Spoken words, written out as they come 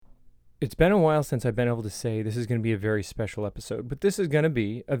It's been a while since I've been able to say this is going to be a very special episode, but this is going to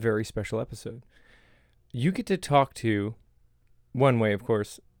be a very special episode. You get to talk to, one way, of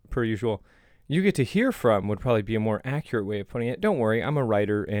course, per usual, you get to hear from would probably be a more accurate way of putting it. Don't worry, I'm a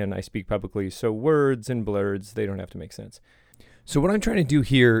writer and I speak publicly, so words and blurs, they don't have to make sense. So what I'm trying to do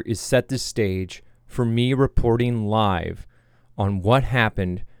here is set the stage for me reporting live on what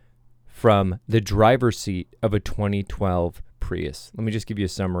happened from the driver's seat of a 2012 Prius. Let me just give you a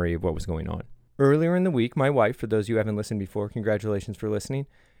summary of what was going on. Earlier in the week, my wife, for those of you who haven't listened before, congratulations for listening,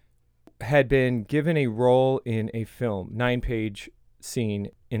 had been given a role in a film, 9-page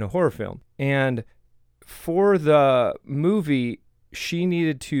scene in a horror film. And for the movie, she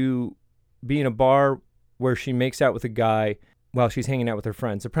needed to be in a bar where she makes out with a guy while she's hanging out with her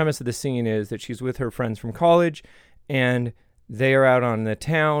friends. The premise of the scene is that she's with her friends from college and they are out on the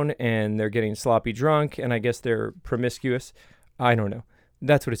town and they're getting sloppy drunk and I guess they're promiscuous. I don't know.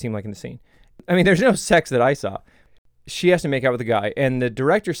 That's what it seemed like in the scene. I mean, there's no sex that I saw. She has to make out with a guy. And the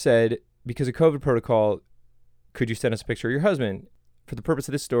director said, because of COVID protocol, could you send us a picture of your husband? For the purpose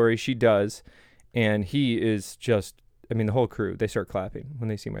of this story, she does. And he is just, I mean, the whole crew, they start clapping when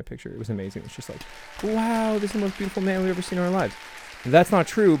they see my picture. It was amazing. It's just like, wow, this is the most beautiful man we've ever seen in our lives. That's not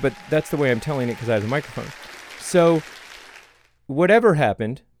true, but that's the way I'm telling it because I have a microphone. So whatever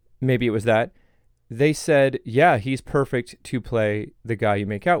happened, maybe it was that, they said, yeah, he's perfect to play the guy you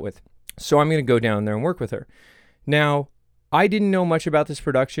make out with. So I'm going to go down there and work with her. Now, I didn't know much about this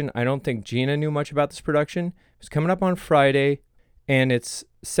production. I don't think Gina knew much about this production. It was coming up on Friday, and it's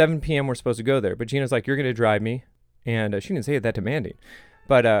 7 p.m. We're supposed to go there. But Gina's like, you're going to drive me. And she didn't say it that demanding.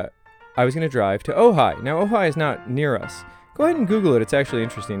 But I was going to drive to Ojai. Now, Ojai is not near us. Go ahead and Google it. It's actually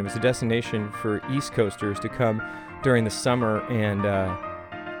interesting. It was a destination for East Coasters to come during the summer and,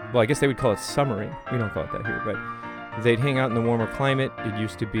 well, I guess they would call it summering. We don't call it that here, but they'd hang out in the warmer climate. It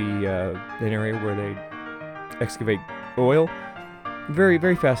used to be an area where they'd excavate oil. Very,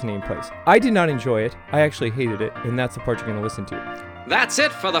 very fascinating place. I did not enjoy it. I actually hated it, and that's the part you're going to listen to. That's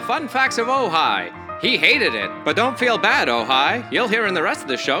it for the fun facts of Ojai. He hated it, but don't feel bad, Ojai. You'll hear in the rest of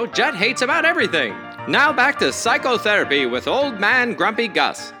the show, Jet hates about everything. Now back to psychotherapy with old man Grumpy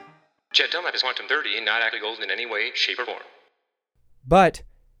Gus. Jet Dunlap is quantum 30 and not actually old in any way, shape, or form. But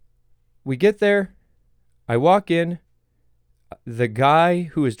we get there, I walk in, the guy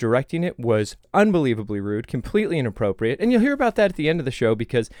who is directing it was unbelievably rude, completely inappropriate, and you'll hear about that at the end of the show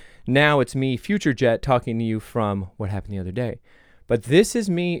because now it's me, Future Jet, talking to you from what happened the other day. But this is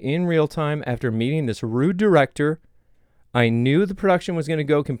me in real time after meeting this rude director. I knew the production was going to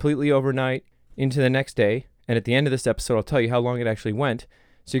go completely overnight into the next day, and at the end of this episode, I'll tell you how long it actually went.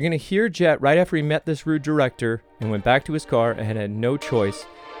 So you're going to hear Jet right after he met this rude director and went back to his car and had no choice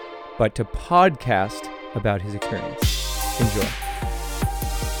but to podcast about his experience. Enjoy.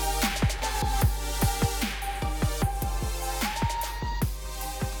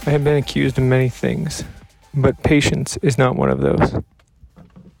 I have been accused of many things, but patience is not one of those.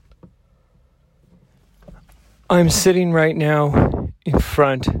 I'm sitting right now in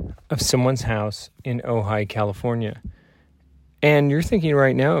front of someone's house in Ojai, California. And you're thinking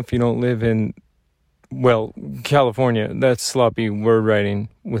right now, if you don't live in, well, California, that's sloppy word writing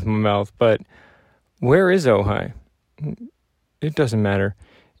with my mouth, but where is Ojai? It doesn't matter.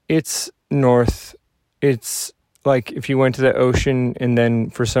 It's north. It's like if you went to the ocean and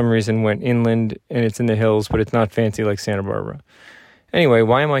then for some reason went inland and it's in the hills, but it's not fancy like Santa Barbara. Anyway,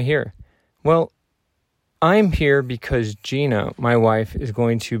 why am I here? Well, I'm here because Gina, my wife, is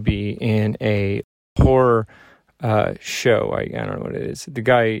going to be in a horror show. I don't know what it is. The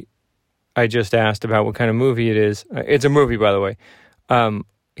guy I just asked about what kind of movie it is. It's a movie, by the way.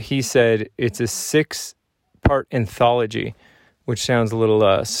 He said it's a 6-part anthology, which sounds a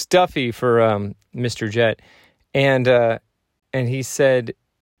little stuffy for Mr. Jet. And he said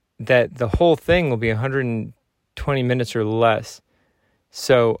that the whole thing will be 120 minutes or less.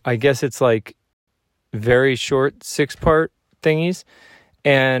 So I guess it's like very short 6-part thingies.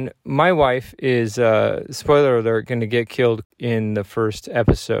 And my wife is, spoiler alert, going to get killed in the first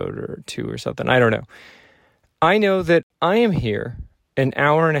episode or 2 or something. I don't know. I know that I am here an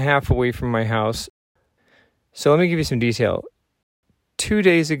hour and a half away from my house. So let me give you some detail. 2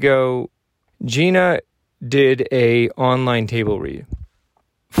 days ago, Gina did a online table read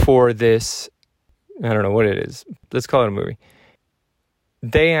for this, I don't know what it is. Let's call it a movie.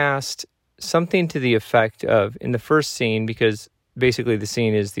 They asked something to the effect of, in the first scene, because basically the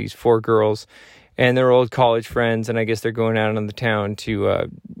scene is these 4 girls and they're old college friends, and I guess they're going out on the town to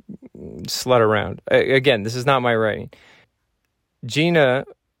slut around. Again, this is not my writing. Gina's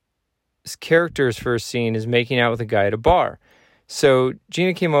character's first scene is making out with a guy at a bar. So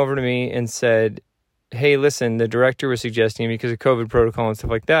Gina came over to me and said, hey, listen, the director was suggesting, because of COVID protocol and stuff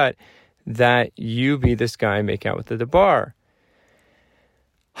like that, that you be this guy and make out with at the bar.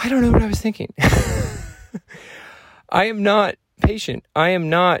 I don't know what I was thinking. I am not patient. I am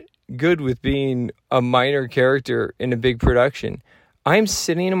not good with being a minor character in a big production. I'm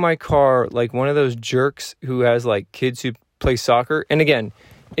sitting in my car like one of those jerks who has like kids who play soccer. And again,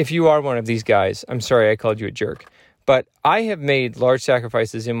 if you are one of these guys, I'm sorry I called you a jerk. But I have made large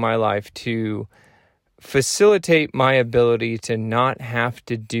sacrifices in my life to facilitate my ability to not have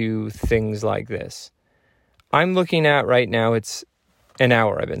to do things like this. I'm looking at right now, it's an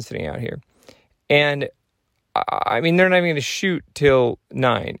hour I've been sitting out here. And I mean, they're not even going to shoot till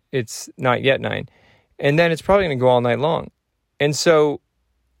 9. It's not yet 9. And then it's probably going to go all night long. And so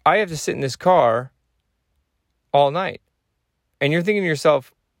I have to sit in this car all night. And you're thinking to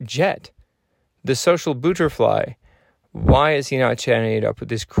yourself, Jet, the social butterfly, why is he not chatting it up with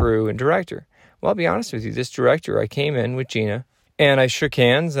this crew and director? Well, I'll be honest with you. This director, I came in with Gina, and I shook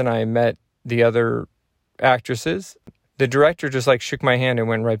hands, and I met the other actresses. The director just like shook my hand and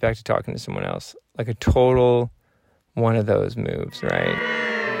went right back to talking to someone else. Like a total one of those moves, right?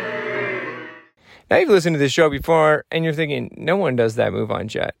 Now you've listened to this show before, and you're thinking, no one does that move on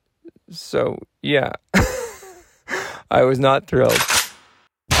Jet. So, yeah. I was not thrilled.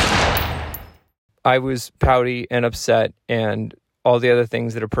 I was pouty and upset and all the other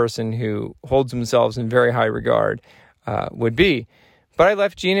things that a person who holds themselves in very high regard would be. But I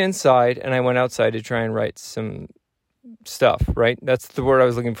left Gina inside and I went outside to try and write some stuff, right? That's the word I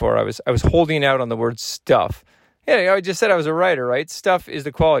was looking for. I was holding out on the word stuff. Yeah, I just said I was a writer, right? Stuff is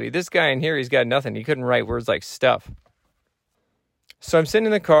the quality. This guy in here, he's got nothing. He couldn't write words like stuff. So I'm sitting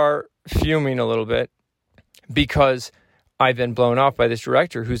in the car fuming a little bit because I've been blown off by this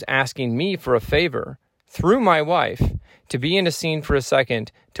director who's asking me for a favor through my wife to be in a scene for a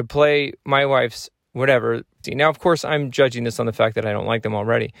second to play my wife's whatever. Now, of course, I'm judging this on the fact that I don't like them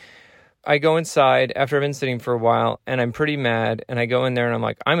already. I go inside after I've been sitting for a while and I'm pretty mad and I go in there and I'm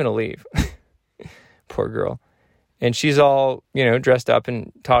like, I'm going to leave. Poor girl. And she's all, dressed up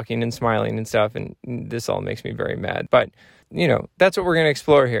and talking and smiling and stuff. And this all makes me very mad. But, that's what we're going to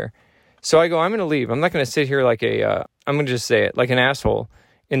explore here. So I go, I'm going to leave. I'm not going to sit here like I'm going to just say it, like an asshole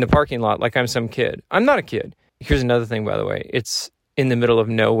in the parking lot, like I'm some kid. I'm not a kid. Here's another thing, by the way. It's in the middle of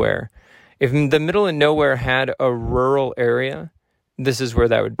nowhere. If the middle of nowhere had a rural area, this is where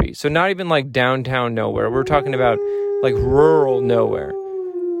that would be. So not even like downtown nowhere. We're talking about like rural nowhere.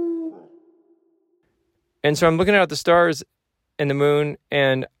 And so I'm looking out at the stars and the moon,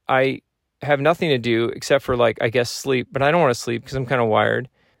 and I have nothing to do except for like, I guess, sleep. But I don't want to sleep because I'm kind of wired.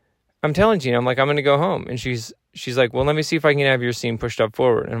 I'm telling Gina, I'm like, I'm going to go home. And she's like, well, let me see if I can have your scene pushed up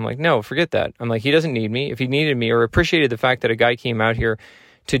forward. And I'm like, no, forget that. I'm like, he doesn't need me. If he needed me or appreciated the fact that a guy came out here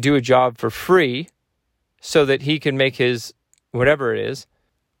to do a job for free so that he can make his, whatever it is,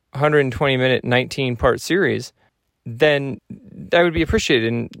 120-minute, 19-part series, then that would be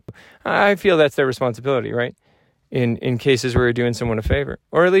appreciated. And I feel that's their responsibility, right? In cases where you're doing someone a favor.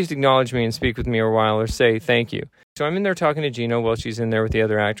 Or at least acknowledge me and speak with me a while or say thank you. So I'm in there talking to Gina while she's in there with the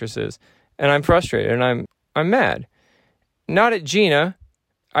other actresses. And I'm frustrated and I'm mad. Not at Gina.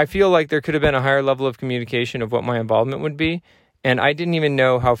 I feel like there could have been a higher level of communication of what my involvement would be. And I didn't even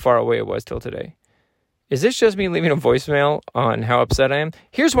know how far away it was till today. Is this just me leaving a voicemail on how upset I am?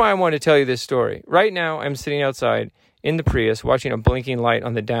 Here's why I want to tell you this story. Right now, I'm sitting outside in the Prius watching a blinking light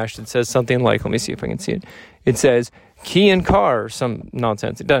on the dash that says something like, let me see if I can see it. It says key in car or some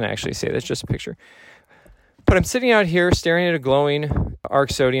nonsense. It doesn't actually say that. It's just a picture. But I'm sitting out here staring at a glowing arc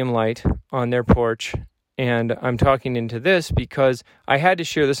sodium light on their porch. And I'm talking into this because I had to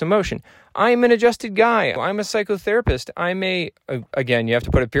share this emotion. I'm an adjusted guy. I'm a psychotherapist. Again, you have to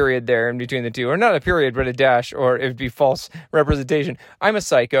put a period there in between the two. Or not a period, but a dash, or it would be false representation. I'm a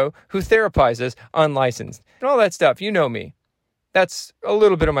psycho who therapizes unlicensed. And all that stuff, you know me. That's a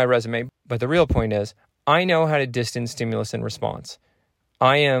little bit of my resume. But the real point is, I know how to distance stimulus and response.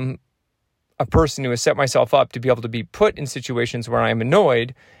 I am a person who has set myself up to be able to be put in situations where I'm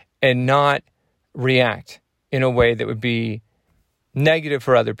annoyed and not react in a way that would be negative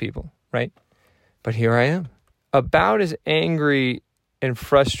for other people, right? But here I am, about as angry and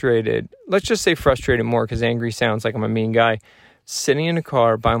frustrated, let's just say frustrated more because angry sounds like I'm a mean guy, sitting in a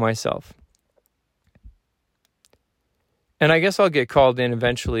car by myself. And I guess I'll get called in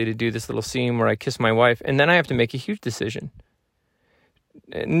eventually to do this little scene where I kiss my wife, and then I have to make a huge decision.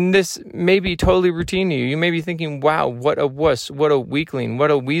 And this may be totally routine to you. You may be thinking, wow, what a wuss, what a weakling,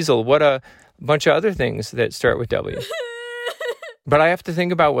 what a weasel, what a bunch of other things that start with W. But I have to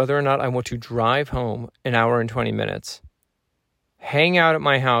think about whether or not I want to drive home an hour and 20 minutes hang out at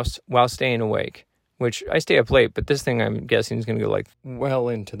my house while staying awake, which I stay up late, but this thing I'm guessing is going to go like well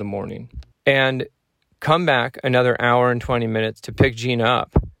into the morning, and come back another hour and 20 minutes to pick Gina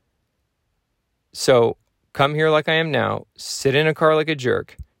up. So come here like I am now, sit in a car like a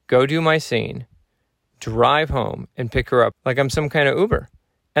jerk, go do my scene, drive home and pick her up like I'm some kind of Uber.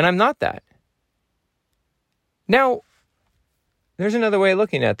 And I'm not that. Now, there's another way of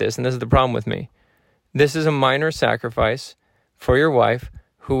looking at this, and this is the problem with me. This is a minor sacrifice for your wife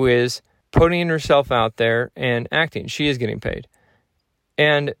who is putting herself out there and acting. She is getting paid.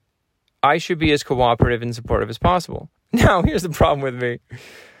 And I should be as cooperative and supportive as possible. Now, here's the problem with me.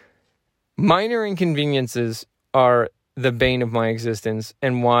 Minor inconveniences are the bane of my existence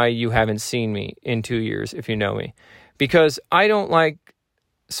and why you haven't seen me in 2 years, if you know me. Because I don't like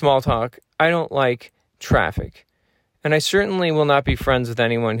small talk. I don't like traffic. And I certainly will not be friends with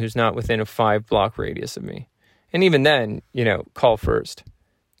anyone who's not within a 5-block radius of me. And even then, call first.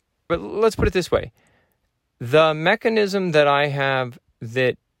 But let's put it this way. The mechanism that I have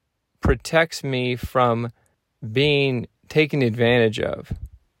that protects me from being taken advantage of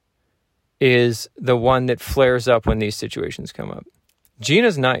is the one that flares up when these situations come up.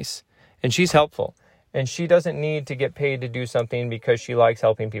 Gina's nice, and she's helpful, and she doesn't need to get paid to do something because she likes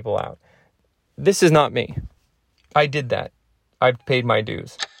helping people out. This is not me. I did that. I've paid my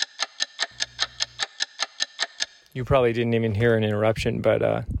dues. You probably didn't even hear an interruption,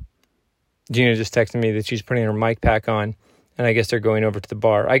 but Gina just texted me that she's putting her mic pack on, and I guess they're going over to the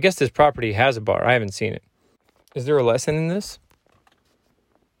bar. I guess this property has a bar. I haven't seen it. Is there a lesson in this?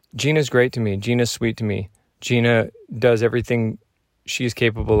 Gina's great to me. Gina's sweet to me. Gina does everything she's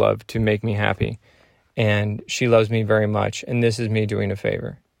capable of to make me happy, and she loves me very much, and this is me doing a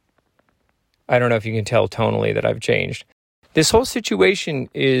favor. I don't know if you can tell tonally that I've changed. This whole situation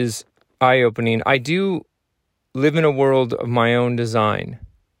is eye-opening. I do live in a world of my own design,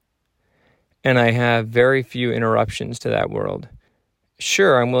 and I have very few interruptions to that world.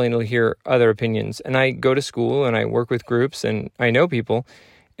 Sure, I'm willing to hear other opinions, and I go to school, and I work with groups, and I know people,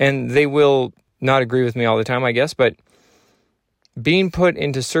 and they will not agree with me all the time, I guess, but being put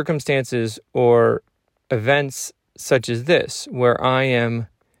into circumstances or events such as this, where I am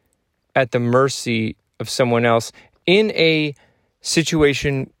at the mercy of someone else in a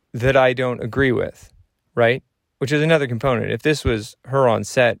situation that I don't agree with, right? Which is another component. If this was her on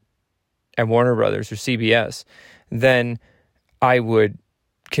set at Warner Brothers or CBS, then I would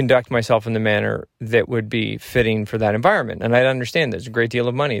conduct myself in the manner that would be fitting for that environment. And I'd understand there's a great deal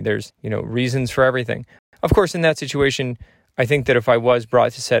of money. There's, reasons for everything. Of course, in that situation, I think that if I was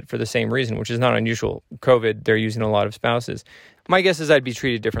brought to set for the same reason, which is not unusual, COVID, they're using a lot of spouses, my guess is I'd be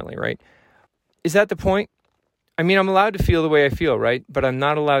treated differently, right? Is that the point? I mean, I'm allowed to feel the way I feel, right? But I'm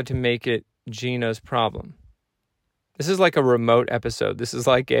not allowed to make it Gina's problem. This is like a remote episode. This is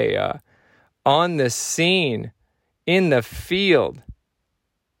like a on the scene, in the field.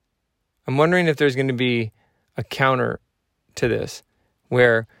 I'm wondering if there's going to be a counter to this,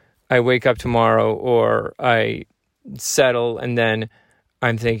 where I wake up tomorrow or I settle and then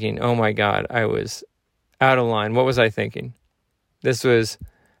I'm thinking, oh my God, I was out of line. What was I thinking? This was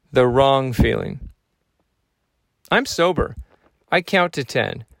the wrong feeling. I'm sober. I count to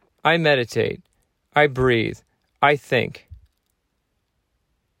 10. I meditate. I breathe. I think.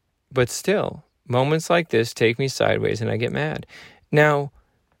 But still, moments like this take me sideways and I get mad. Now,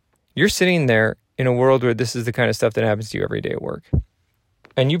 you're sitting there in a world where this is the kind of stuff that happens to you every day at work.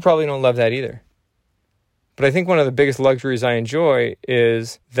 And you probably don't love that either. But I think one of the biggest luxuries I enjoy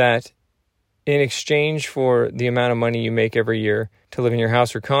is that in exchange for the amount of money you make every year to live in your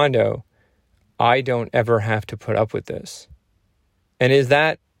house or condo, I don't ever have to put up with this. And is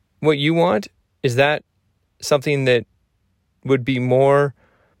that what you want? Is that something that would be more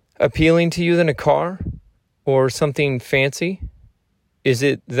appealing to you than a car or something fancy? Is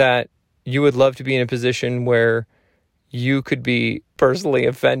it that you would love to be in a position where you could be personally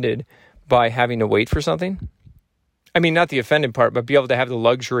offended by having to wait for something? I mean, not the offended part, but be able to have the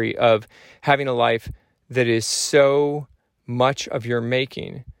luxury of having a life that is so much of your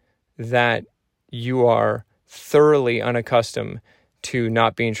making that you are thoroughly unaccustomed to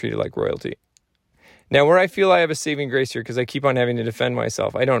not being treated like royalty. Now, where I feel I have a saving grace here, because I keep on having to defend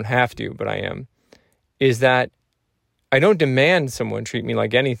myself, I don't have to, but I am, is that I don't demand someone treat me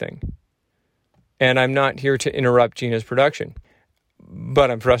like anything. And I'm not here to interrupt Gina's production, but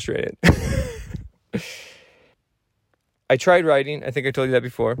I'm frustrated. I tried writing. I think I told you that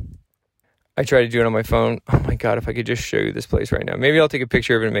before. I tried to do it on my phone. Oh my God, if I could just show you this place right now. Maybe I'll take a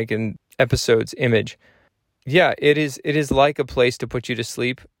picture of it and make an episode's image. Yeah, it is like a place to put you to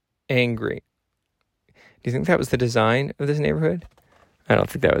sleep angry. Do you think that was the design of this neighborhood? I don't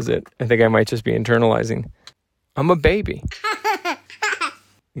think that was it. I think I might just be internalizing. I'm a baby.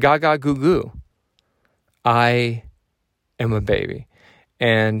 Gaga goo goo. I am a baby.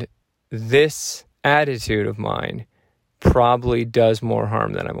 And this attitude of mine probably does more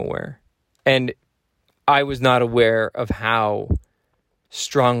harm than I'm aware. And I was not aware of how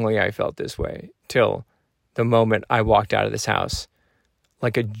strongly I felt this way till the moment I walked out of this house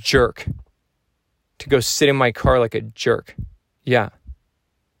like a jerk, to go sit in my car like a jerk. Yeah.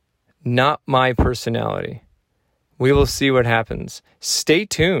 Not my personality. We will see what happens. Stay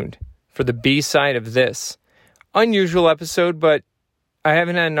tuned for the B-side of this. Unusual episode, but I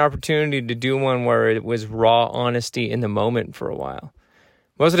haven't had an opportunity to do one where it was raw honesty in the moment for a while.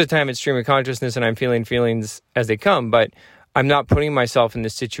 Most of the time it's stream of consciousness and I'm feeling feelings as they come, but I'm not putting myself in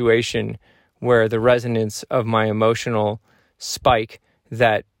this situation where the resonance of my emotional spike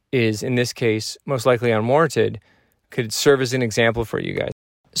that is, in this case, most likely unwarranted, could serve as an example for you guys.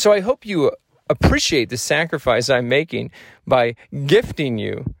 So I hope you appreciate the sacrifice I'm making by gifting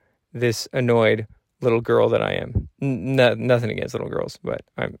you this annoyed little girl that I am. Nothing against little girls, but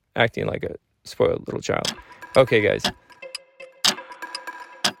I'm acting like a spoiled little child. Okay, guys.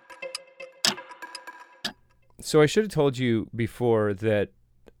 So I should have told you before that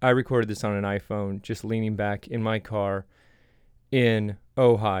I recorded this on an iPhone, just leaning back in my car in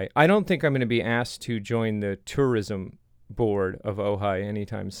Ojai. I don't think I'm going to be asked to join the tourism board of Ojai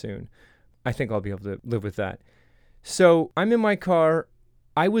anytime soon. I think I'll be able to live with that. So I'm in my car.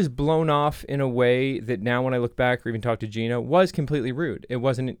 I was blown off in a way that now when I look back or even talk to Gina was completely rude. It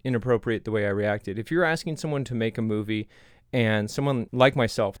wasn't inappropriate the way I reacted. If you're asking someone to make a movie and someone like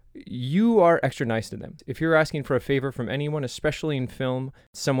myself, you are extra nice to them. If you're asking for a favor from anyone, especially in film,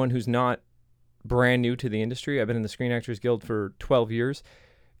 someone who's not brand new to the industry, I've been in the Screen Actors Guild for 12 years,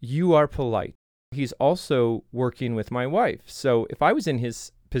 you are polite. He's also working with my wife. So if I was in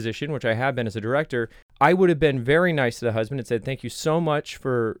his position, which I have been as a director, I would have been very nice to the husband and said, thank you so much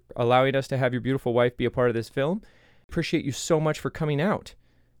for allowing us to have your beautiful wife be a part of this film. Appreciate you so much for coming out.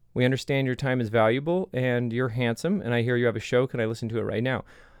 We understand your time is valuable and you're handsome, and I hear you have a show. Can I listen to it right now?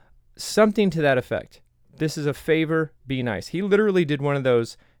 Something to that effect. This is a favor. Be nice. He literally did one of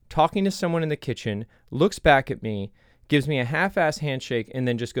those, talking to someone in the kitchen, looks back at me, gives me a half-ass handshake, and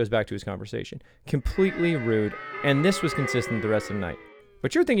then just goes back to his conversation. Completely rude. And this was consistent the rest of the night.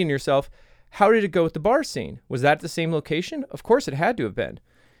 But you're thinking to yourself, how did it go with the bar scene? Was that at the same location? Of course it had to have been.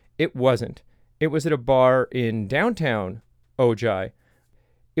 It wasn't. It was at a bar in downtown Ojai.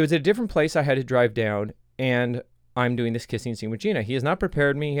 It was at a different place I had to drive down, and I'm doing this kissing scene with Gina. He has not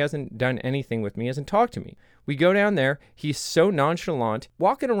prepared me. He hasn't done anything with me. He hasn't talked to me. We go down there. He's so nonchalant,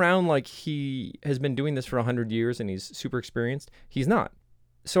 walking around like he has been doing this for 100 years and he's super experienced. He's not.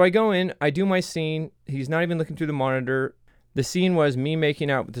 So I go in, I do my scene. He's not even looking through the monitor. The scene was me making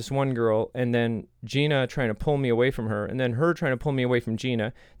out with this one girl and then Gina trying to pull me away from her and then her trying to pull me away from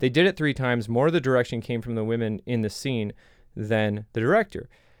Gina. They did it 3 times. More of the direction came from the women in the scene than the director.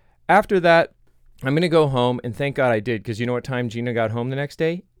 After that, I'm going to go home, and thank God I did, because you know what time Gina got home the next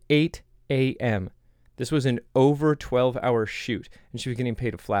day? 8 a.m. This was an over 12-hour shoot, and she was getting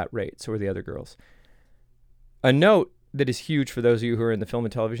paid a flat rate, so were the other girls. A note that is huge for those of you who are in the film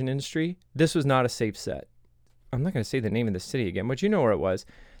and television industry, this was not a safe set. I'm not going to say the name of the city again, but you know where it was.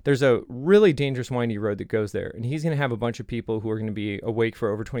 There's a really dangerous windy road that goes there, and he's going to have a bunch of people who are going to be awake for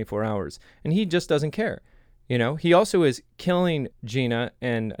over 24 hours, and he just doesn't care. You know, he also is killing Gina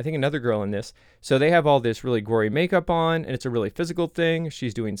and I think another girl in this. So they have all this really gory makeup on, and it's a really physical thing.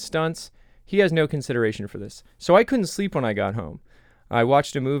 She's doing stunts. He has no consideration for this. So I couldn't sleep when I got home. I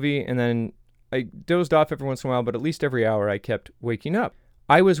watched a movie and then I dozed off every once in a while, but at least every hour I kept waking up.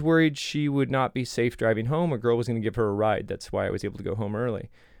 I was worried she would not be safe driving home. A girl was going to give her a ride. That's why I was able to go home early.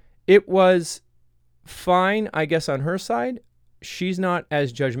 It was fine, I guess, on her side. She's not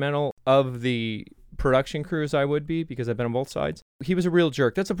as judgmental of the production crew as I would be because I've been on both sides. He was a real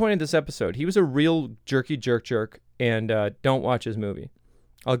jerk. That's the point of this episode. He was a real jerky jerk, and don't watch his movie.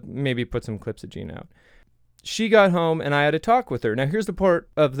 I'll maybe put some clips of Gina out. She got home and I had a talk with her. Now here's the part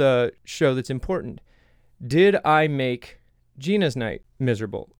of the show that's important. Did I make Gina's night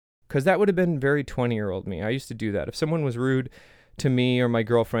miserable? Because that would have been very 20-year-old me. I used to do that. If someone was rude to me or my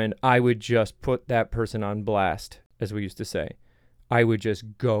girlfriend, I would just put that person on blast, as we used to say. I would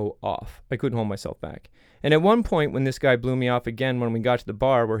just go off. I couldn't hold myself back. And at one point, when this guy blew me off again, when we got to the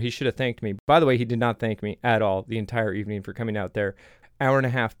bar where he should have thanked me. By the way, he did not thank me at all the entire evening for coming out there. Hour and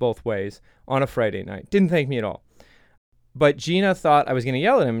a half both ways on a Friday night. Didn't thank me at all. But Gina thought I was going to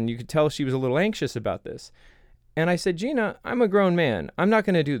yell at him, and you could tell she was a little anxious about this. And I said, Gina, I'm a grown man. I'm not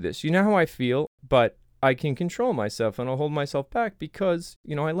going to do this. You know how I feel, but I can control myself and I'll hold myself back because,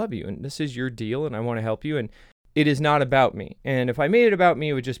 I love you and this is your deal and I want to help you. And it is not about me. And if I made it about me,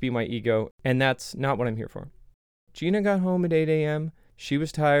 it would just be my ego. And that's not what I'm here for. Gina got home at 8 a.m. She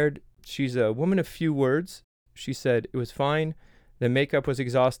was tired. She's a woman of few words. She said it was fine. The makeup was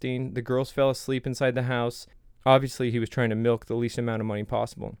exhausting. The girls fell asleep inside the house. Obviously, he was trying to milk the least amount of money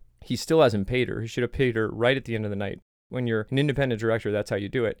possible. He still hasn't paid her. He should have paid her right at the end of the night. When you're an independent director, that's how you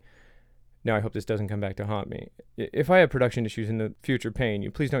do it. Now, I hope this doesn't come back to haunt me. If I have production issues in the future paying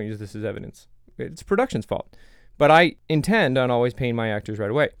you, please don't use this as evidence. It's production's fault. But I intend on always paying my actors right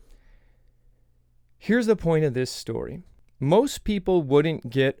away. Here's the point of this story. Most people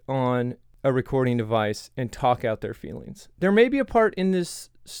wouldn't get on a recording device and talk out their feelings. There may be a part in this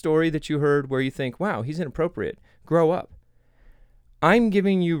story that you heard where you think, wow, he's inappropriate. Grow up. I'm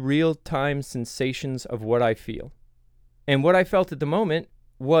giving you real-time sensations of what I feel. And what I felt at the moment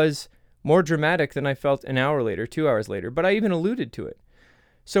was more dramatic than I felt an hour later, 2 hours later, but I even alluded to it.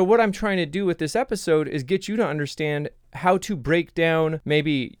 So what I'm trying to do with this episode is get you to understand how to break down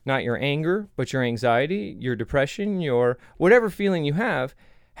maybe not your anger, but your anxiety, your depression, your whatever feeling you have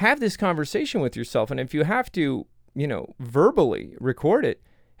this conversation with yourself. And if you have to, verbally record it,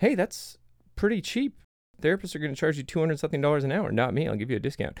 hey, that's pretty cheap. Therapists are going to charge you $200-something an hour. Not me. I'll give you a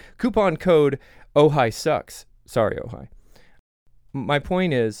discount. Coupon code OHI sucks. Sorry, OHI. My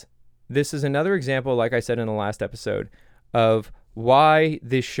point is, this is another example, like I said in the last episode, of why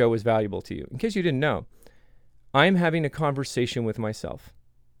this show is valuable to you. In case you didn't know, I'm having a conversation with myself.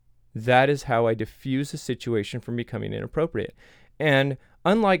 That is how I diffuse a situation from becoming inappropriate. And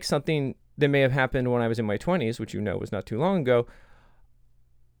unlike something that may have happened when I was in my 20s, which was not too long ago,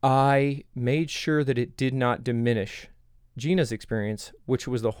 I made sure that it did not diminish Gina's experience, which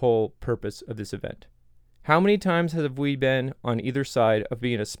was the whole purpose of this event. How many times have we been on either side of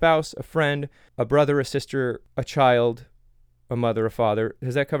being a spouse, a friend, a brother, a sister, a child, a mother, a father?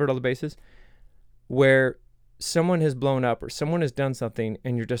 Has that covered all the bases? Where someone has blown up or someone has done something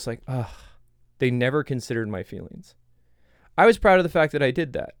and you're just like, they never considered my feelings. I was proud of the fact that I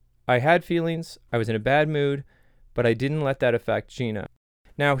did that. I had feelings, I was in a bad mood, but I didn't let that affect Gina.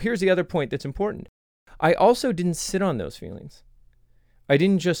 Now, here's the other point that's important. I also didn't sit on those feelings. I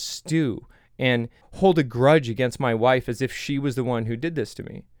didn't just stew and hold a grudge against my wife as if she was the one who did this to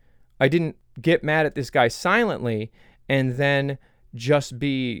me. I didn't get mad at this guy silently and then just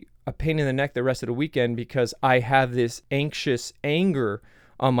be a pain in the neck the rest of the weekend because I have this anxious anger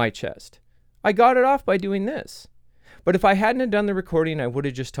on my chest. I got it off by doing this. But if I hadn't have done the recording, I would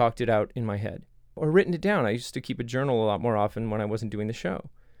have just talked it out in my head or written it down. I used to keep a journal a lot more often when I wasn't doing the show.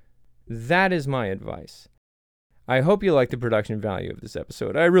 That is my advice. I hope you like the production value of this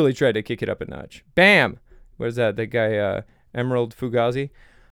episode. I really tried to kick it up a notch. Bam! What is that? That guy, Emerald Fugazi?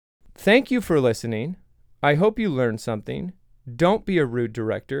 Thank you for listening. I hope you learned something. Don't be a rude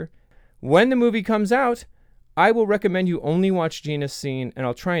director. When the movie comes out, I will recommend you only watch Gina's scene, and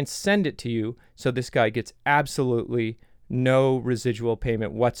I'll try and send it to you so this guy gets absolutely no residual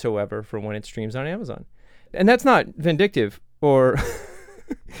payment whatsoever for when it streams on Amazon. And that's not vindictive or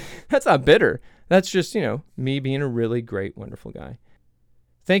that's not bitter. That's just, me being a really great, wonderful guy.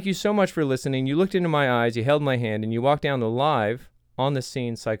 Thank you so much for listening. You looked into my eyes, you held my hand, and you walked down the live on the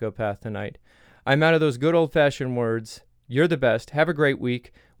scene psychopath tonight. I'm out of those good old-fashioned words. You're the best. Have a great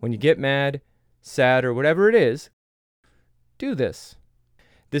week. When you get mad, sad, or whatever it is, do this.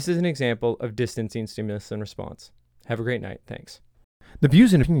 This is an example of distancing stimulus and response. Have a great night. Thanks. The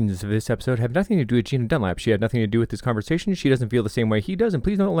views and opinions of this episode have nothing to do with Gina Dunlap. She had nothing to do with this conversation. She doesn't feel the same way he does, and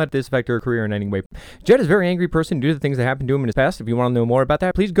please don't let this affect her career in any way. Jed is a very angry person due to the things that happened to him in his past. If you want to know more about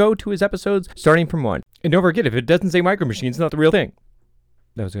that, please go to his episodes starting from 1. And don't forget, if it doesn't say Micro Machines, it's not the real thing.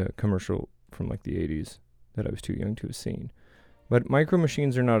 That was a commercial from the 80s that I was too young to have seen. But Micro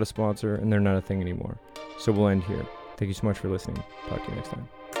Machines are not a sponsor, and they're not a thing anymore. So we'll end here. Thank you so much for listening. Talk to you next time.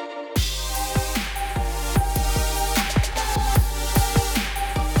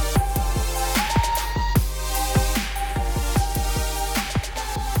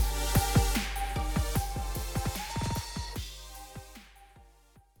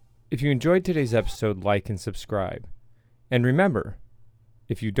 If you enjoyed today's episode, like and subscribe. And remember,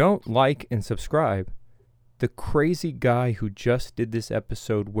 if you don't like and subscribe, the crazy guy who just did this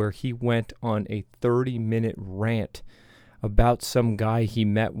episode where he went on a 30-minute rant about some guy he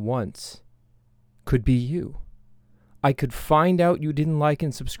met once could be you. I could find out you didn't like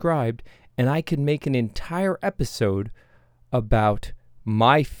and subscribed, and I could make an entire episode about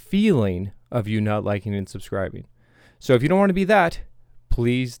my feeling of you not liking and subscribing. So if you don't want to be that,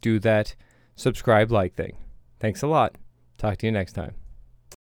 please do that subscribe like thing. Thanks a lot. Talk to you next time.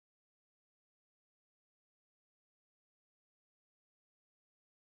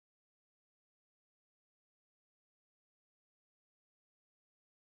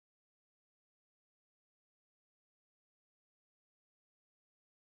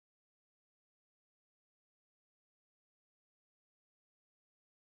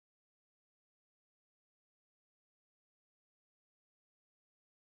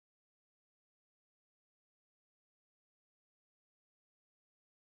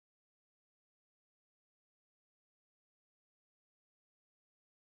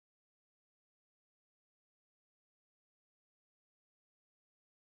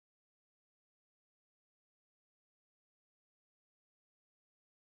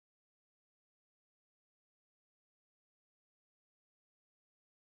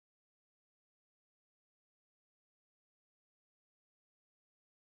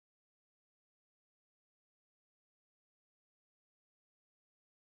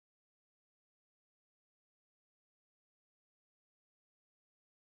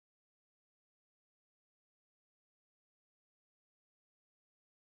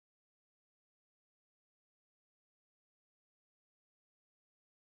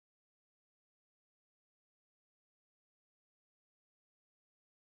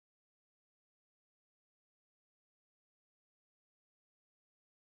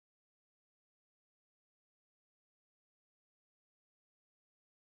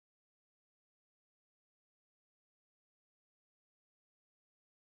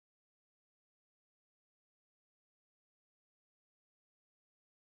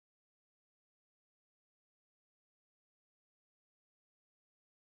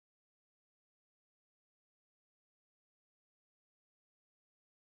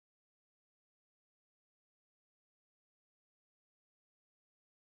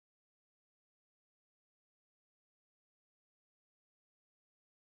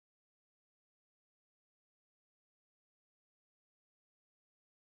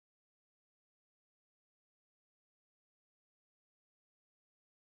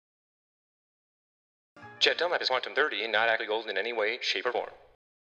 Jet Dunlap is quantum 30, not actually golden in any way, shape, or form.